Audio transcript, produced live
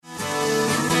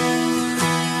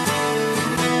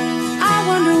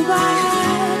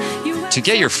To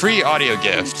get your free audio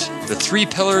gift, The 3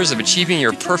 Pillars of Achieving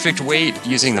Your Perfect Weight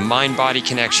Using the Mind-Body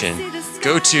Connection,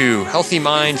 go to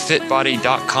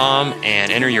healthymindfitbody.com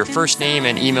and enter your first name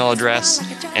and email address,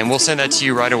 and we'll send that to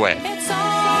you right away.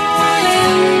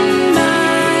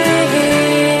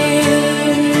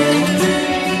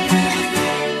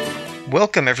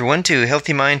 Welcome, everyone, to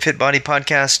Healthy Mind, Fit Body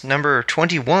podcast number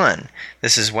 21.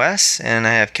 This is Wes, and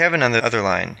I have Kevin on the other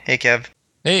line. Hey, Kev.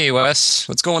 Hey, Wes.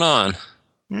 What's going on?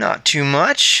 Not too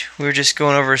much. We were just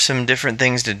going over some different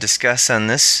things to discuss on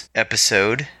this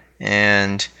episode,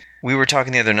 and we were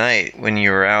talking the other night when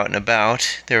you were out and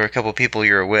about. There were a couple people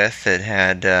you were with that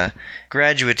had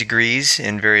graduate degrees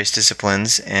in various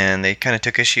disciplines, and they kind of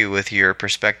took issue with your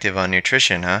perspective on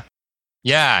nutrition, huh?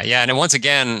 Yeah. And once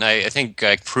again, I think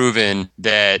I've proven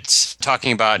that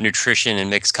talking about nutrition in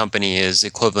mixed company is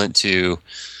equivalent to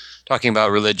talking about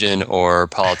religion or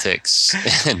politics.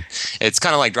 And it's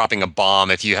kind of like dropping a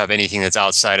bomb if you have anything that's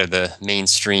outside of the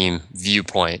mainstream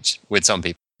viewpoint with some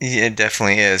people. Yeah, it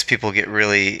definitely is. People get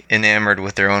really enamored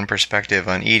with their own perspective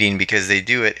on eating because they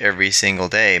do it every single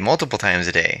day, multiple times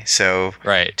a day. So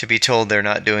right. To be told they're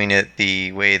not doing it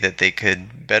the way that they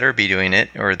could better be doing it,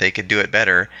 or they could do it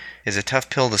better, is a tough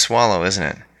pill to swallow, isn't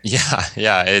it?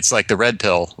 Yeah. It's like the red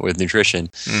pill with nutrition.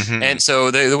 Mm-hmm. And so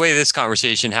the way this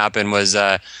conversation happened was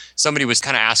somebody was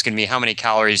kind of asking me, how many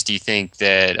calories do you think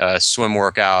that a swim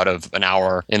workout of an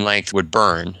hour in length would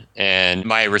burn? And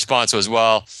my response was,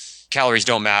 well, calories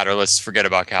don't matter. Let's forget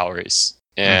about calories.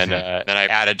 And then I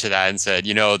added to that and said,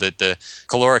 that the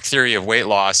caloric theory of weight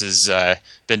loss has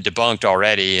been debunked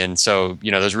already. And so,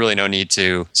 there's really no need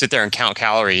to sit there and count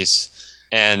calories.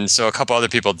 And so a couple other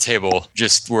people at the table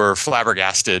just were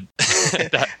flabbergasted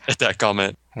at that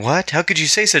comment. What? How could you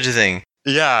say such a thing?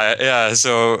 Yeah.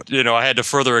 So, I had to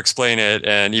further explain it.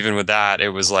 And even with that,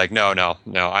 it was like, no,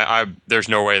 there's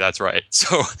no way that's right.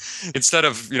 So instead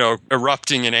of,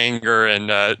 erupting in anger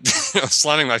and,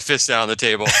 slamming my fist down on the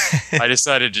table, I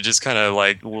decided to just kind of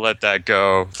like let that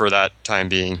go for that time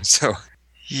being. So.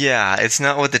 Yeah, it's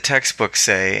not what the textbooks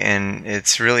say, and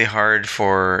it's really hard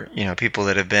for, people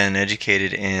that have been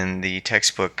educated in the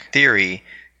textbook theory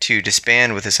to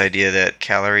disband with this idea that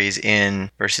calories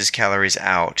in versus calories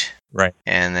out. Right.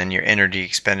 And then your energy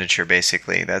expenditure,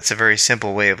 basically. That's a very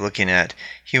simple way of looking at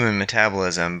human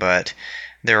metabolism, but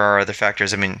there are other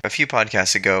factors. A few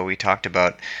podcasts ago, we talked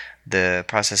about the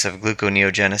process of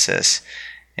gluconeogenesis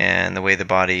and the way the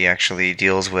body actually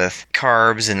deals with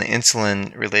carbs and the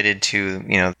insulin related to,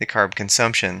 the carb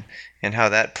consumption, and how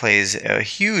that plays a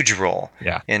huge role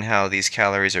in how these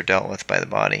calories are dealt with by the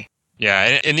body.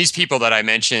 Yeah, and these people that I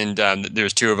mentioned,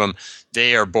 there's 2 of them,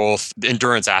 they are both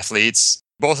endurance athletes.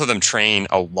 Both of them train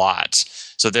a lot.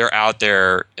 So they're out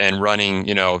there and running,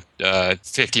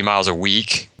 50 miles a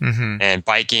week and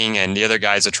biking, and the other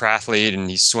guy's a triathlete and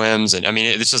he swims. And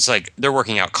it's just like they're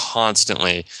working out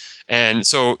constantly. And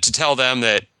so to tell them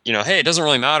that, hey, it doesn't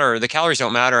really matter, the calories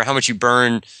don't matter, how much you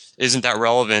burn isn't that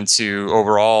relevant to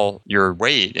overall your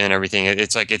weight and everything.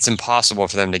 It's like it's impossible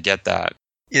for them to get that.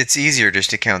 It's easier just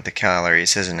to count the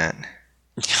calories, isn't it?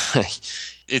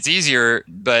 It's easier,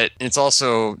 but it's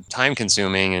also time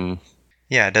consuming. And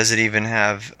yeah, does it even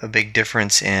have a big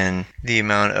difference in the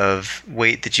amount of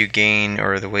weight that you gain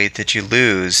or the weight that you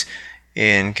lose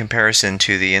in comparison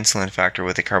to the insulin factor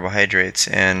with the carbohydrates?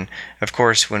 And of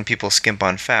course, when people skimp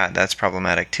on fat, that's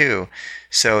problematic too.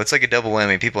 So it's like a double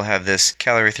whammy. People have this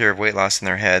calorie theory of weight loss in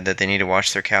their head that they need to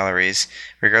watch their calories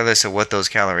regardless of what those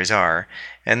calories are.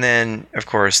 And then, of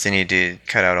course, they need to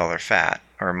cut out all their fat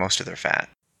or most of their fat.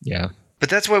 Yeah. But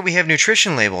that's why we have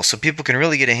nutrition labels, so people can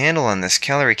really get a handle on this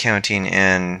calorie counting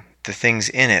and the things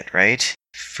in it, right?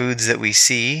 Foods that we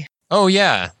see. Oh,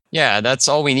 yeah. Yeah, that's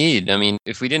all we need.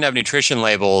 If we didn't have nutrition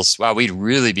labels, wow, we'd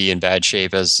really be in bad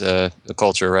shape as a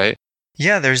culture, right?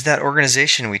 Yeah, there's that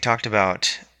organization we talked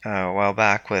about a while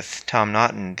back with Tom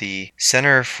Naughton, the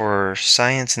Center for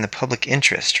Science in the Public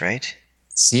Interest, right?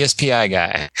 CSPI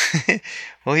guy.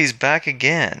 Well, he's back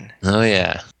again. Oh,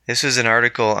 yeah. This was an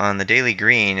article on the Daily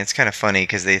Green. It's kind of funny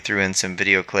because they threw in some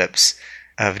video clips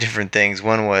of different things.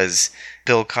 One was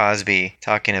Bill Cosby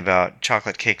talking about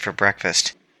chocolate cake for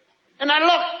breakfast. And I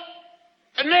looked,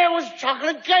 and there was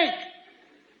chocolate cake.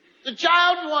 The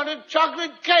child wanted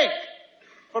chocolate cake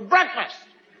for breakfast.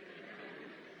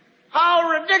 How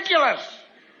ridiculous.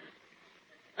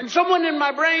 And someone in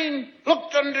my brain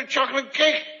looked under chocolate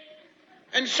cake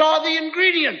and saw the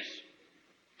ingredients.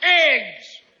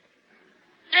 Eggs.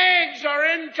 Eggs are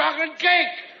in chocolate cake.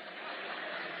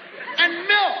 And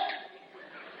milk.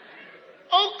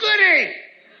 Oh, goody.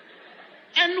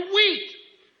 And wheat.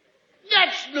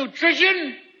 That's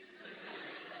nutrition.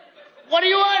 What do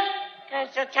you want?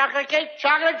 There's the chocolate cake.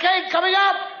 Chocolate cake coming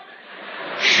up.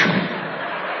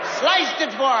 Sliced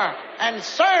it for her and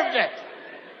served it.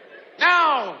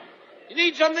 Now, you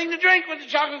need something to drink with the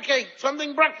chocolate cake.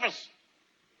 Something breakfast.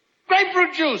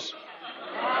 Grapefruit juice.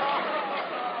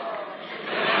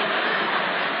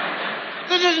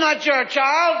 This is not your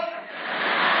child.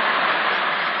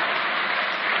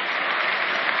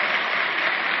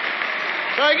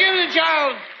 So I give the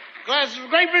child a glass of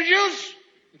grapefruit juice,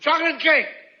 chocolate cake,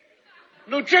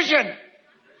 nutrition,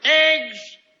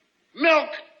 eggs, milk,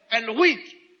 and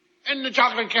wheat in the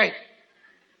chocolate cake.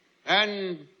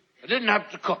 And I didn't have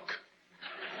to cook.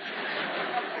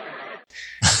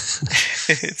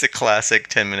 It's a classic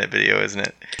 10-minute video, isn't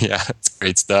it? Yeah, it's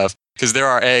great stuff. Because there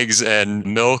are eggs and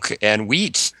milk and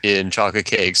wheat in chocolate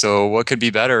cake. So what could be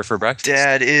better for breakfast?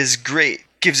 Dad is great.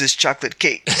 Gives us chocolate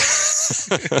cake.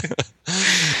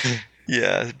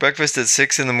 Yeah, breakfast at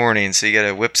 6 in the morning, so you got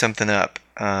to whip something up.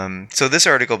 So this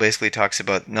article basically talks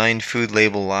about 9 food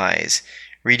label lies.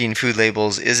 Reading food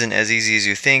labels isn't as easy as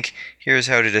you think. Here's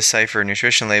how to decipher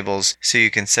nutrition labels so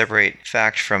you can separate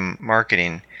fact from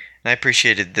marketing. And I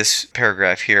appreciated this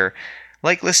paragraph here.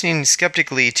 Like listening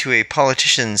skeptically to a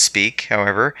politician speak,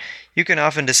 however, you can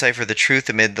often decipher the truth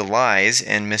amid the lies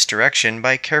and misdirection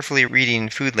by carefully reading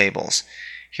food labels.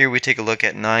 Here we take a look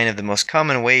at 9 of the most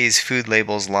common ways food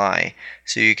labels lie,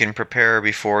 so you can prepare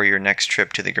before your next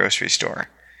trip to the grocery store.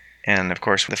 And of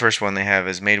course, the first one they have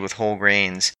is made with whole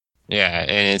grains. Yeah,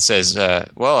 and it says,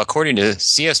 according to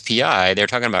CSPI, they're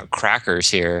talking about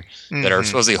crackers here that are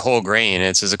supposedly whole grain. And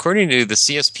it says, according to the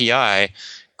CSPI,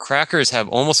 crackers have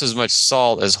almost as much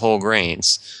salt as whole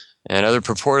grains. And other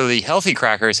purportedly healthy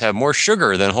crackers have more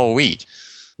sugar than whole wheat.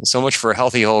 So much for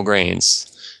healthy whole grains.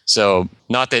 So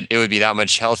not that it would be that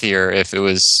much healthier if it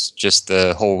was just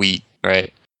the whole wheat,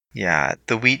 right? Yeah,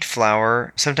 the wheat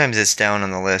flour, sometimes it's down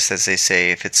on the list, as they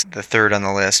say, if it's the third on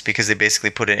the list, because they basically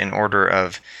put it in order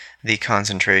of the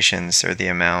concentrations or the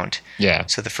amount. Yeah.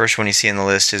 So the first one you see on the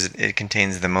list is it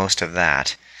contains the most of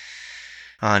that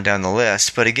on down the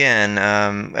list. But again,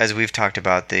 as we've talked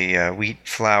about, the wheat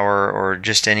flour or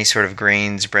just any sort of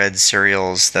grains, breads,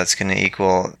 cereals, that's going to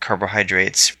equal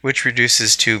carbohydrates, which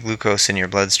reduces to glucose in your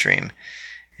bloodstream.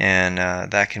 And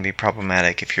that can be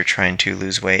problematic if you're trying to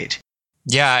lose weight.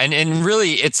 Yeah, and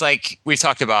really, it's like we've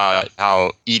talked about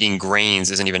how eating grains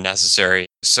isn't even necessary.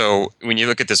 So when you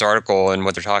look at this article and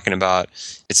what they're talking about,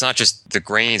 it's not just the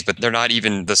grains, but they're not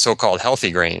even the so-called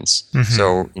healthy grains. Mm-hmm.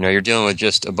 So, you're dealing with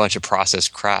just a bunch of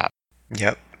processed crap.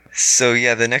 Yep. So,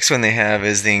 yeah, the next one they have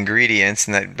is the ingredients,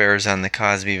 and that bears on the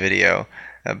Cosby video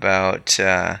about,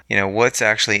 what's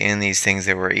actually in these things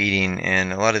that we're eating.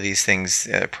 And a lot of these things,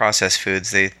 processed foods,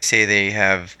 they say they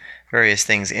have various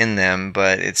things in them,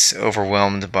 but it's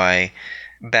overwhelmed by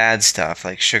bad stuff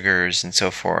like sugars and so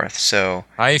forth. So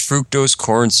high fructose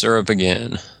corn syrup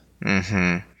again.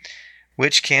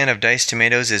 Which can of diced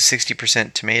tomatoes is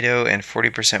 60% tomato and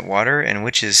 40% water, and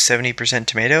which is 70%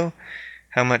 tomato?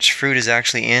 How much fruit is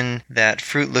actually in that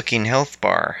fruit-looking health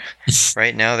bar?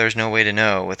 Right now, there's no way to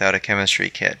know without a chemistry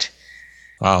kit.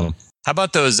 Wow. How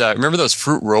about those, remember those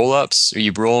fruit roll-ups where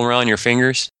you roll them around your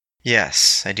fingers?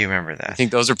 Yes, I do remember that. I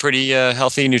think those are pretty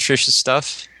healthy, nutritious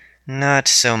stuff? Not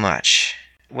so much.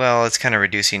 Well, it's kind of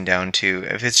reducing down to,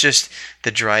 if it's just the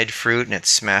dried fruit and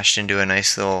it's smashed into a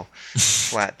nice little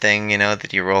flat thing,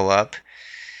 that you roll up.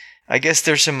 I guess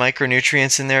there's some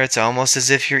micronutrients in there. It's almost as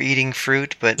if you're eating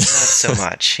fruit, but not so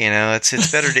much.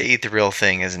 It's better to eat the real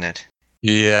thing, isn't it?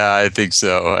 Yeah, I think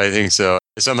so.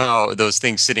 Somehow those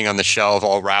things sitting on the shelf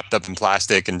all wrapped up in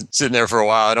plastic and sitting there for a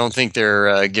while, I don't think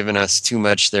they're giving us too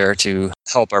much there to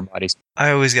help our bodies.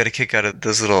 I always got a kick out of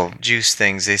those little juice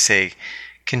things. They say,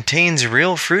 contains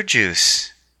real fruit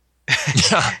juice.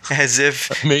 Yeah. As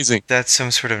if amazing. That's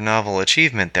some sort of novel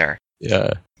achievement there.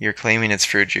 Yeah. You're claiming it's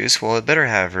fruit juice. Well, it better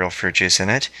have real fruit juice in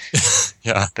it.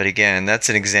 Yeah. But again, that's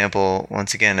an example,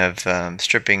 once again, of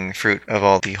stripping fruit of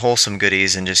all the wholesome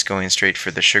goodies and just going straight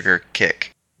for the sugar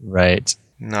kick. Right.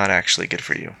 Not actually good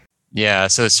for you. Yeah,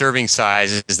 so serving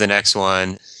size is the next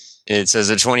one. It says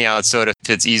a 20-ounce soda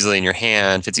fits easily in your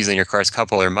hand, fits easily in your car's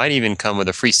cup holder, might even come with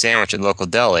a free sandwich at the local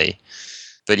deli.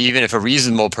 But even if a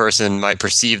reasonable person might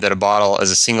perceive that a bottle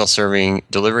is a single-serving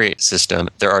delivery system,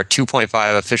 there are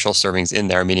 2.5 official servings in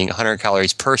there, meaning 100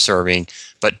 calories per serving,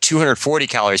 but 240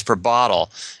 calories per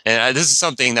bottle. And this is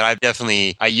something that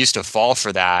I used to fall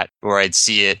for that, where I'd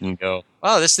see it and go,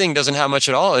 wow, this thing doesn't have much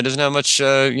at all. It doesn't have much,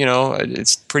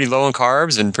 it's pretty low in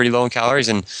carbs and pretty low in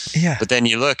calories. But then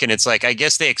you look and it's like, I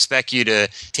guess they expect you to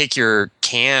take your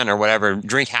can or whatever,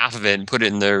 drink half of it and put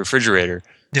it in the refrigerator.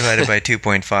 Divided by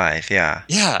 2.5, yeah.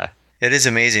 Yeah. It is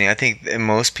amazing. I think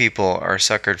most people are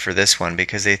suckered for this one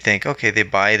because they think, okay, they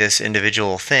buy this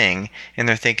individual thing, and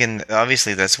they're thinking,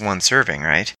 obviously, that's one serving,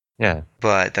 right? Yeah.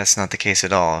 But that's not the case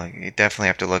at all. You definitely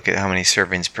have to look at how many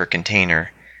servings per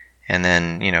container, and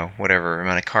then, whatever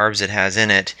amount of carbs it has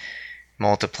in it,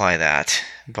 multiply that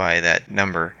by that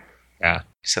number. Yeah.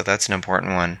 So that's an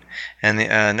important one. And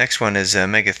the next one is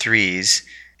omega-3s,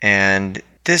 and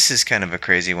this is kind of a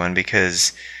crazy one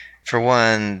because, for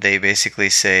one, they basically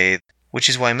say, which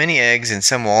is why many eggs and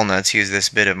some walnuts use this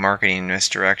bit of marketing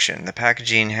misdirection. The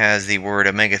packaging has the word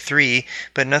omega-3,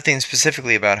 but nothing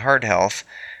specifically about heart health,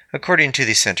 according to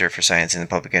the Center for Science in the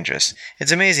Public Interest.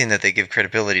 It's amazing that they give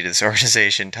credibility to this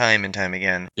organization time and time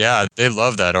again. Yeah, they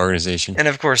love that organization. And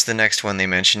of course, the next one they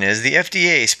mention is the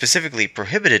FDA specifically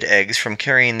prohibited eggs from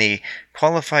carrying the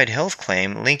qualified health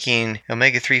claim linking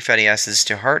omega-3 fatty acids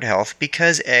to heart health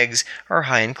because eggs are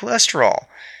high in cholesterol.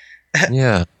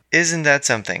 Yeah. Isn't that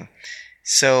something?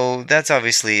 So that's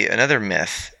obviously another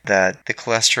myth that the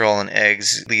cholesterol in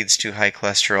eggs leads to high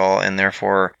cholesterol and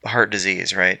therefore heart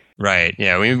disease, right? Right.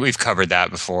 Yeah, we've covered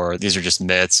that before. These are just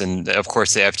myths. And of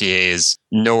course, the FDA is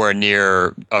nowhere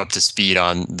near up to speed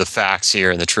on the facts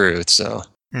here and the truth. So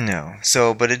No.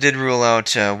 But it did rule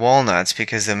out walnuts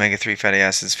because the omega-3 fatty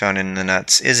acids found in the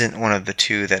nuts isn't one of the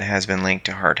two that has been linked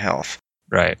to heart health.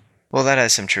 Right. Well, that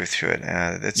has some truth to it.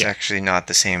 It's actually not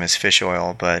the same as fish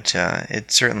oil, but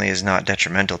it certainly is not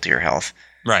detrimental to your health.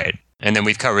 Right. And then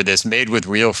we've covered this made with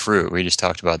real fruit. We just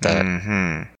talked about that.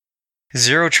 Mm-hmm.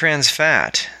 Zero trans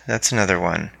fat. That's another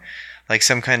one. Like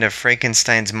some kind of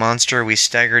Frankenstein's monster, we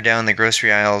stagger down the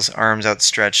grocery aisles, arms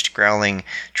outstretched, growling,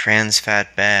 trans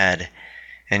fat bad.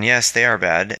 And yes, they are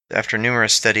bad. After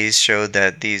numerous studies showed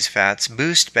that these fats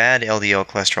boost bad LDL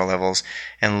cholesterol levels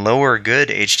and lower good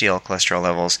HDL cholesterol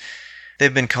levels,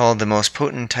 they've been called the most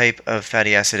potent type of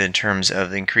fatty acid in terms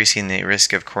of increasing the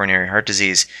risk of coronary heart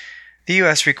disease. The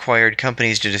U.S. required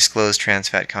companies to disclose trans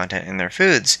fat content in their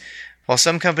foods. While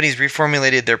some companies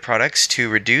reformulated their products to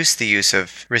reduce the use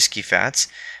of risky fats,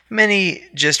 many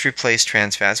just replaced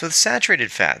trans fats with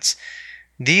saturated fats.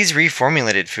 These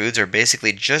reformulated foods are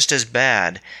basically just as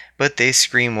bad, but they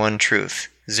scream one truth: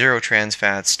 zero trans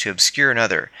fats to obscure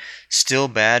another. Still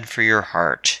bad for your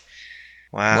heart.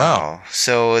 Wow.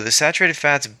 So the saturated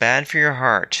fat's bad for your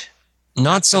heart.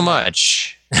 Not so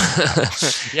much.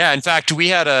 Yeah, in fact, we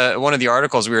had one of the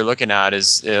articles we were looking at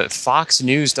is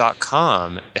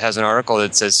foxnews.com. It has an article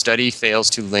that says study fails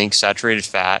to link saturated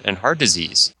fat and heart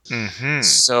disease. Mm-hmm.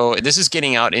 So this is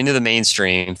getting out into the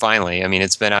mainstream finally. I mean,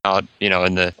 it's been out,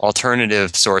 in the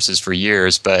alternative sources for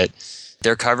years, but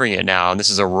they're covering it now. And this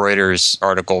is a Reuters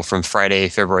article from Friday,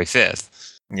 February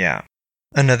 5th. Yeah.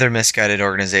 Another misguided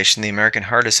organization, the American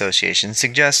Heart Association,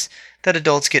 suggests that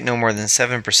adults get no more than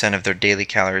 7% of their daily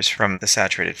calories from the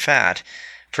saturated fat.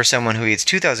 For someone who eats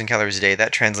 2,000 calories a day,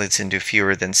 that translates into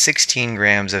fewer than 16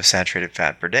 grams of saturated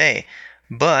fat per day.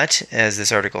 But, as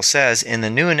this article says, in the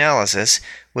new analysis,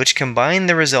 which combined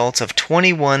the results of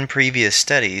 21 previous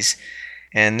studies,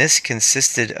 and this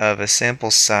consisted of a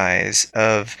sample size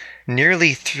of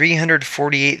nearly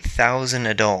 348,000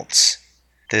 adults.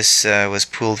 This was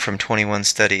pooled from 21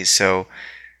 studies, so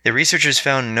the researchers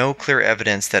found no clear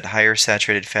evidence that higher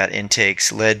saturated fat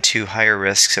intakes led to higher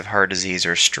risks of heart disease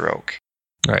or stroke.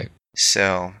 Right.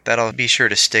 So that'll be sure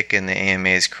to stick in the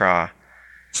AMA's craw.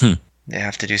 They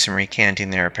have to do some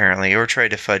recanting there, apparently, or try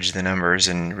to fudge the numbers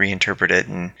and reinterpret it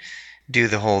and do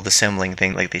the whole dissembling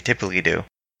thing like they typically do.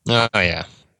 Oh, yeah.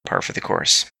 Par for the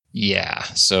course. Yeah.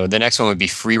 So the next one would be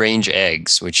free-range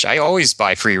eggs, which I always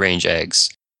buy free-range eggs.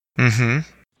 Mm-hmm.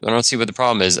 I don't see what the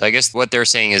problem is. I guess what they're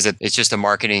saying is that it's just a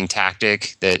marketing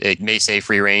tactic, that it may say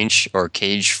free range or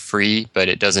cage free, but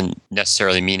it doesn't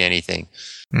necessarily mean anything.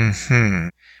 Mm-hmm.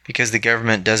 Because the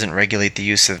government doesn't regulate the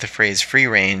use of the phrase free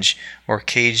range or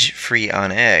cage free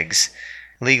on eggs.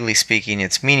 Legally speaking,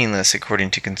 it's meaningless according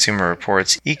to Consumer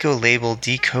Reports' Eco-Label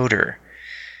Decoder.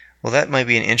 Well, that might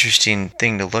be an interesting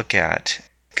thing to look at.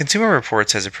 Consumer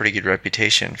Reports has a pretty good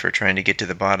reputation for trying to get to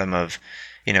the bottom of,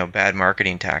 bad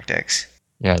marketing tactics.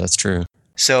 Yeah, that's true.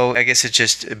 So I guess it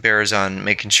just bears on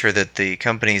making sure that the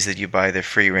companies that you buy the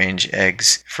free-range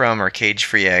eggs from or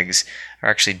cage-free eggs are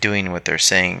actually doing what they're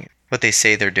saying, what they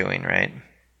say they're doing, right?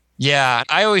 Yeah,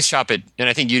 I always shop at, and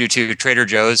I think you do too, Trader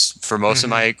Joe's for most of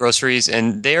my groceries,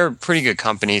 and they're pretty good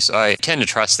companies. So I tend to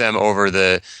trust them over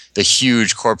the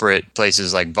huge corporate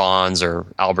places like Vons or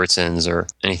Albertsons or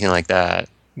anything like that.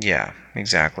 Yeah,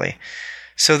 exactly.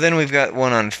 So then we've got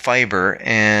one on fiber,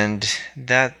 and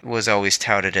that was always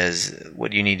touted as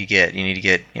what you need to get. You need to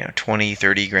get 20,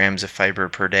 30 grams of fiber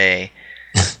per day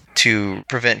to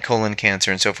prevent colon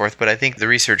cancer and so forth. But I think the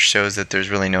research shows that there's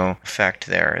really no effect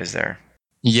there, is there?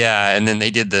 Yeah, and then they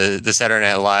did the Saturday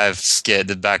Night Live skit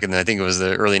that back in I think it was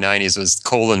the early 90s was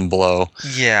Colon Blow.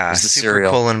 Yeah, Super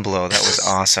cereal. Colon Blow. That was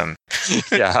awesome.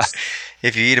 Yeah.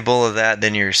 If you eat a bowl of that,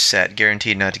 then you're set.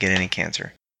 Guaranteed not to get any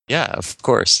cancer. Yeah, of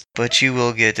course. But you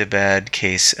will get a bad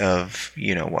case of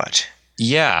you-know-what.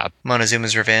 Yeah.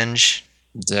 Montezuma's Revenge.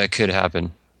 That could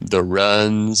happen. The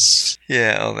runs.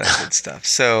 Yeah, all that good stuff.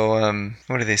 So,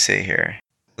 what do they say here?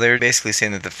 They're basically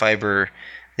saying that the fiber,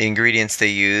 the ingredients they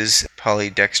use,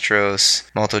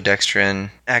 polydextrose, maltodextrin,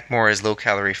 act more as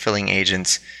low-calorie filling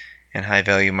agents and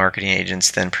high-value marketing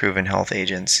agents than proven health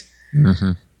agents.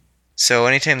 Mm-hmm. So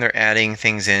anytime they're adding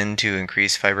things in to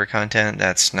increase fiber content,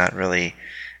 that's not really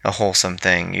a wholesome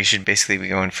thing. You should basically be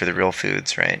going for the real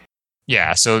foods, right?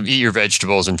 Yeah, so eat your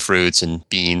vegetables and fruits and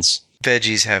beans.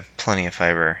 Veggies have plenty of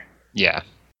fiber. Yeah.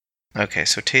 Okay,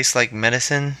 so tastes like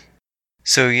medicine?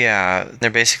 So yeah,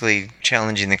 they're basically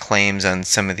challenging the claims on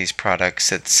some of these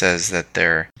products. It says that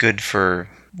they're good for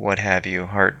what have you,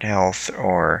 heart health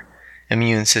or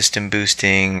immune system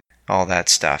boosting, all that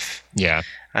stuff. Yeah.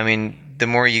 I mean, the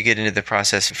more you get into the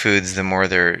processed foods, the more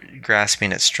they're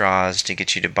grasping at straws to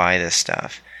get you to buy this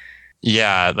stuff.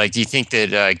 Yeah, like do you think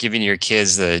that giving your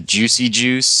kids the juicy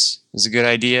juice is a good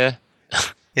idea?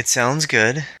 It sounds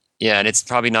good. Yeah, and it's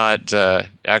probably not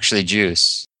actually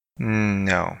juice.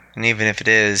 No. And even if it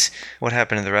is, what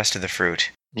happened to the rest of the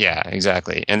fruit? Yeah,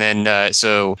 exactly. And then,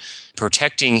 so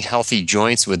protecting healthy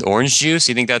joints with orange juice,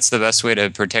 you think that's the best way to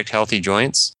protect healthy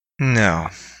joints? No.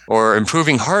 Or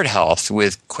improving heart health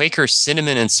with Quaker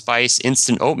cinnamon and spice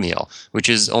instant oatmeal, which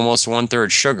is almost 1/3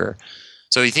 sugar.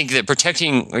 So you think that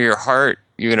protecting your heart,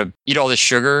 you're going to eat all this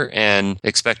sugar and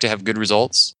expect to have good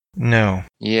results? No.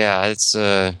 Yeah, it's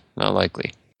not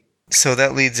likely. So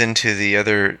that leads into the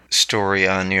other story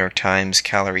on New York Times,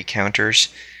 Calorie Counters,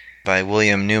 by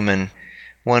William Newman.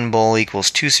 1 bowl equals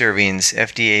 2 servings.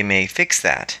 FDA may fix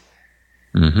that.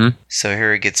 Mm-hmm. So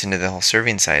here it gets into the whole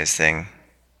serving size thing.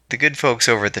 The good folks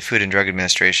over at the Food and Drug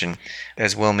Administration,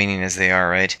 as well-meaning as they are,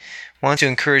 right, want to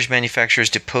encourage manufacturers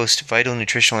to post vital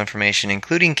nutritional information,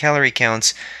 including calorie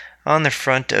counts, on the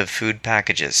front of food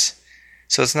packages.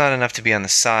 So it's not enough to be on the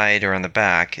side or on the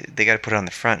back. They got to put it on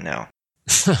the front now.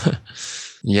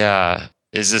 Yeah.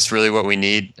 Is this really what we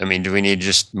need? I mean, do we need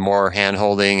just more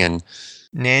hand-holding and...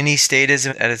 Nanny state is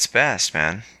at its best,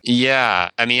 man. Yeah.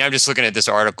 I mean, I'm just looking at this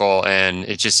article and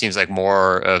it just seems like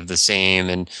more of the same.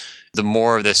 And the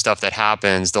more of this stuff that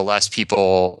happens, the less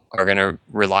people are going to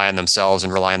rely on themselves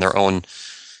and rely on their own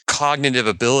cognitive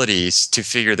abilities to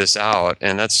figure this out.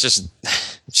 And that's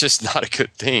just not a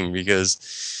good thing because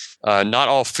not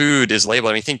all food is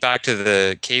labeled. I mean, think back to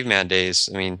the caveman days.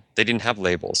 I mean, they didn't have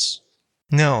labels.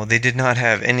 No, they did not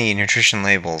have any nutrition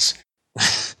labels.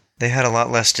 They had a lot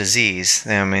less disease.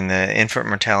 I mean, the infant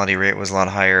mortality rate was a lot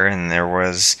higher and there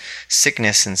was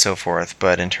sickness and so forth.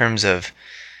 But in terms of,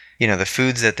 the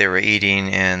foods that they were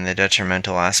eating and the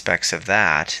detrimental aspects of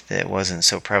that wasn't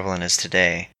so prevalent as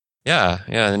today. Yeah.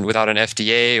 And without an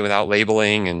FDA, without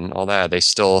labeling and all that, they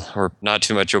still were not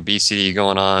too much obesity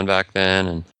going on back then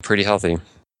and pretty healthy.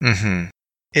 Mm-hmm.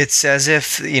 It's as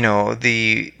if,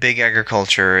 the big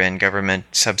agriculture and government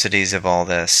subsidies of all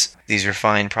this, these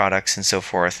refined products and so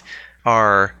forth,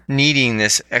 are needing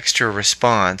this extra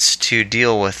response to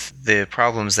deal with the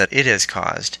problems that it has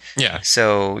caused. Yeah.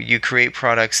 So you create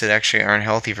products that actually aren't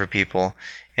healthy for people,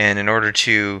 and in order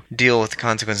to deal with the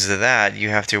consequences of that, you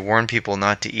have to warn people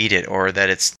not to eat it or that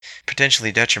it's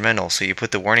potentially detrimental, so you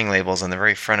put the warning labels on the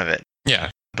very front of it. Yeah.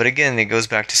 But again, it goes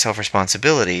back to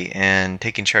self-responsibility and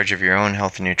taking charge of your own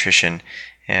health and nutrition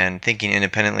and thinking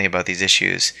independently about these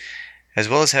issues, as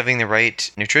well as having the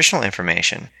right nutritional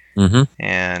information. Mm-hmm.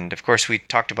 And of course, we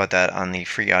talked about that on the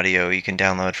free audio you can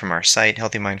download from our site,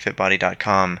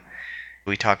 healthymindfitbody.com.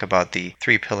 We talk about the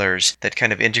 3 pillars that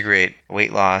kind of integrate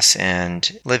weight loss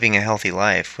and living a healthy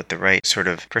life with the right sort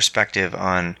of perspective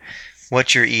on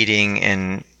what you're eating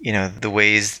and, the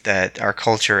ways that our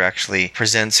culture actually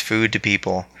presents food to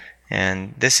people.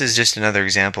 And this is just another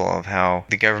example of how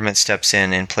the government steps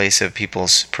in place of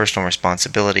people's personal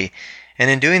responsibility. And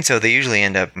in doing so, they usually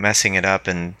end up messing it up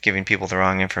and giving people the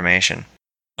wrong information.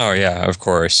 Oh, yeah, of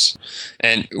course.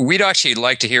 And we'd actually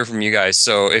like to hear from you guys.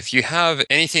 So if you have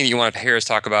anything that you want to hear us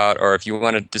talk about, or if you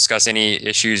want to discuss any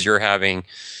issues you're having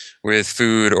with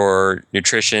food or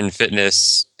nutrition,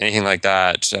 fitness, anything like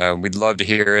that, we'd love to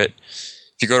hear it.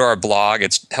 If you go to our blog,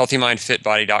 it's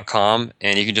healthymindfitbody.com,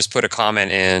 and you can just put a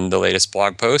comment in the latest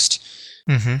blog post.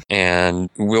 Mm-hmm. And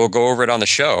we'll go over it on the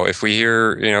show. If we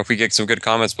hear, if we get some good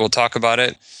comments, we'll talk about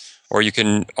it. Or you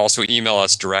can also email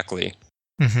us directly.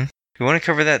 Mm-hmm. We want to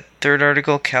cover that third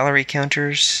article, calorie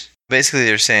counters. Basically,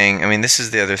 they're saying, this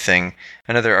is the other thing.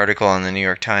 Another article on the New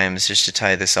York Times, just to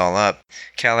tie this all up.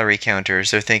 Calorie counters,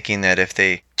 they're thinking that if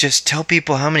they just tell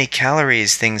people how many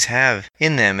calories things have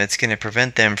in them, it's going to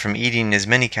prevent them from eating as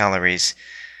many calories.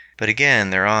 But again,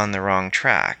 they're on the wrong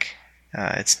track.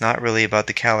 It's not really about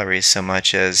the calories so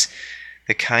much as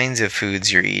the kinds of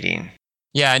foods you're eating.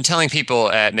 Yeah, and telling people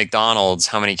at McDonald's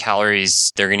how many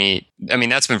calories they're going to eat.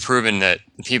 That's been proven that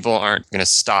people aren't going to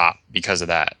stop because of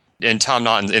that. And Tom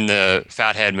Naughton in the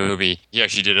Fathead movie, he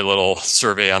actually did a little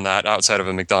survey on that outside of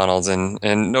a McDonald's, and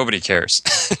nobody cares.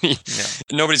 Yeah.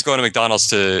 Nobody's going to McDonald's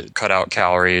to cut out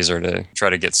calories or to try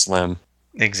to get slim.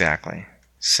 Exactly.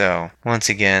 So, once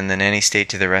again, the nanny state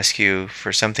to the rescue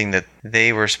for something that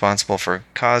they were responsible for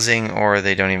causing, or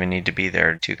they don't even need to be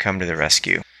there to come to the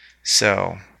rescue.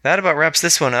 So, that about wraps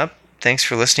this one up. Thanks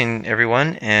for listening,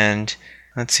 everyone, and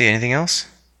let's see, anything else?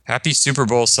 Happy Super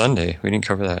Bowl Sunday. We didn't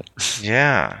cover that.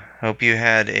 Yeah. Hope you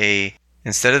had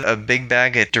instead of a big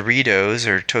bag of Doritos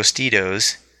or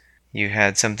Tostitos, you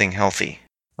had something healthy.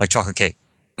 Like chocolate cake.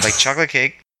 Like chocolate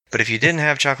cake. But if you didn't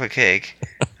have chocolate cake,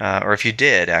 or if you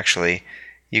did, actually,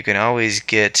 you can always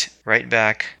get right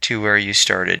back to where you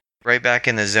started. Right back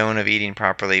in the zone of eating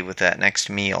properly with that next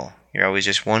meal. You're always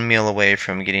just one meal away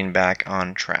from getting back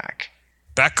on track.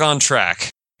 Back on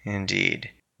track. Indeed.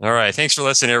 All right. Thanks for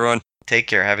listening, everyone. Take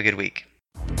care. Have a good week.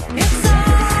 It's